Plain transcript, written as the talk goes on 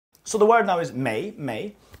So the word now is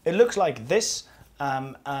may. It looks like this,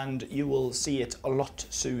 and you will see it a lot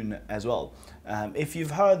soon as well. If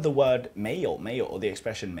you've heard the word may, or the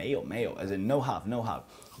expression may, as in no have,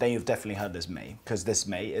 then you've definitely heard this may, because this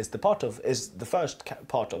may is the first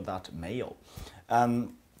part of that mayo.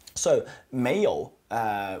 So mayo,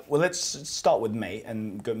 well, let's start with may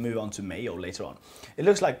and move on to mayo later on. It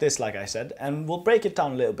looks like this, like I said, and we'll break it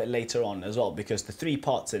down a little bit later on as well, because the 3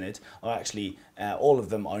 parts in it are actually, all of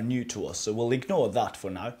them are new to us, so we'll ignore that for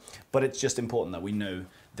now, but it's just important that we know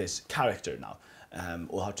this character now,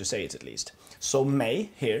 or how to say it at least. So may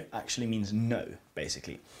here actually means no,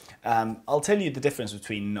 basically. I'll tell you the difference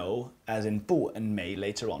between no, as in bu, and may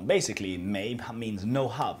later on. Basically, may means no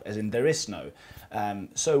have, as in there is no.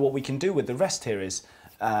 So what we can do with the rest here is,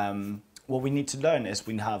 what we need to learn is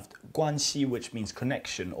we have guanxi, which means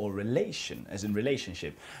connection or relation, as in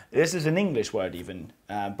relationship. This is an English word even,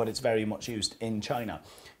 but it's very much used in China.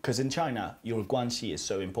 Because in China, your guanxi is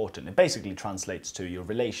so important. It basically translates to your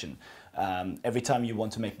relation. Every time you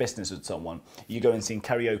want to make business with someone, you go and sing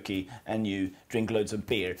karaoke and you drink loads of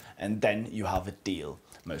beer, and then you have a deal,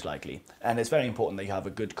 most likely. And it's very important that you have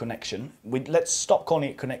a good connection. Let's stop calling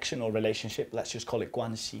it connection or relationship. Let's just call it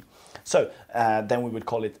guanxi. So then we would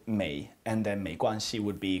call it mei, and then mei guanxi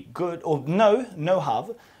would be good, or no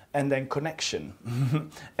have, and then connection.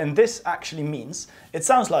 And this actually means, it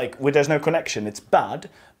sounds like when there's no connection, it's bad,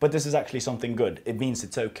 but this is actually something good. It means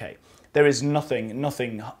it's okay. There is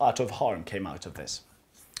nothing out of harm came out of this.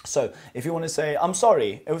 So if you want to say, I'm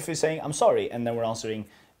sorry, if you're saying, I'm sorry, and then we're answering,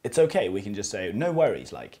 it's okay, we can just say, no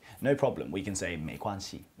worries, like, no problem. We can say, 没关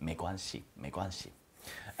系, 没关系, 没关系.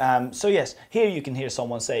 So yes, here you can hear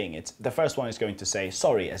someone saying it. The first one is going to say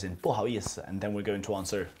sorry, as in 不好意思, and then we're going to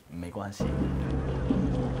answer 没关系.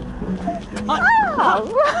 不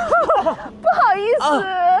好意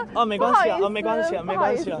思。没关系啊，没关系啊，没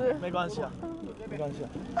关系啊，没关系啊，没关系啊。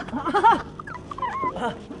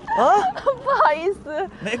不好意思。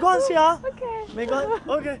没关系啊。Okay. 没关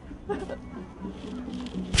OK.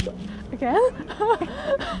 Again?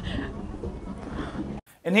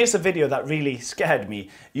 And here's a video that really scared me.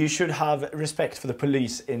 You should have respect for the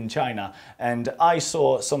police in China. And I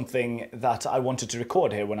saw something that I wanted to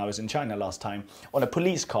record here when I was in China last time on a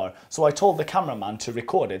police car. So I told the cameraman to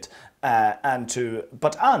record it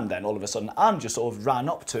but Ann then all of a sudden, Ann just sort of ran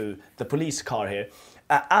up to the police car here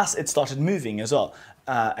as it started moving as well.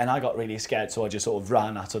 And I got really scared, so I just sort of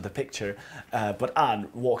ran out of the picture. But Ann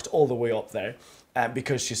walked all the way up there.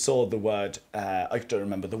 Because she saw the word, I don't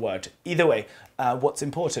remember the word. Either way, what's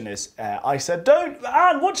important is, I said, don't,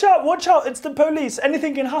 Ann, watch out, it's the police,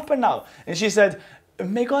 anything can happen now. And she said,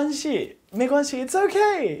 没关系, it's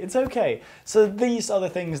okay. So these are the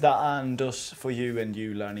things that Ann does for you and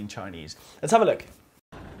you learning Chinese. Let's have a look.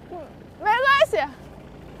 没关系。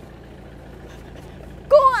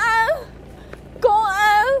公安，公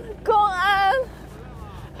安，公安。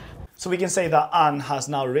 So we can say that Ann has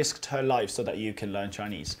now risked her life so that you can learn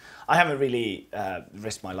Chinese. I haven't really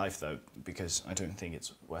risked my life though, because I don't think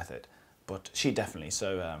it's worth it. But she definitely,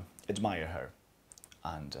 so admire her.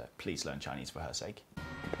 And please learn Chinese for her sake.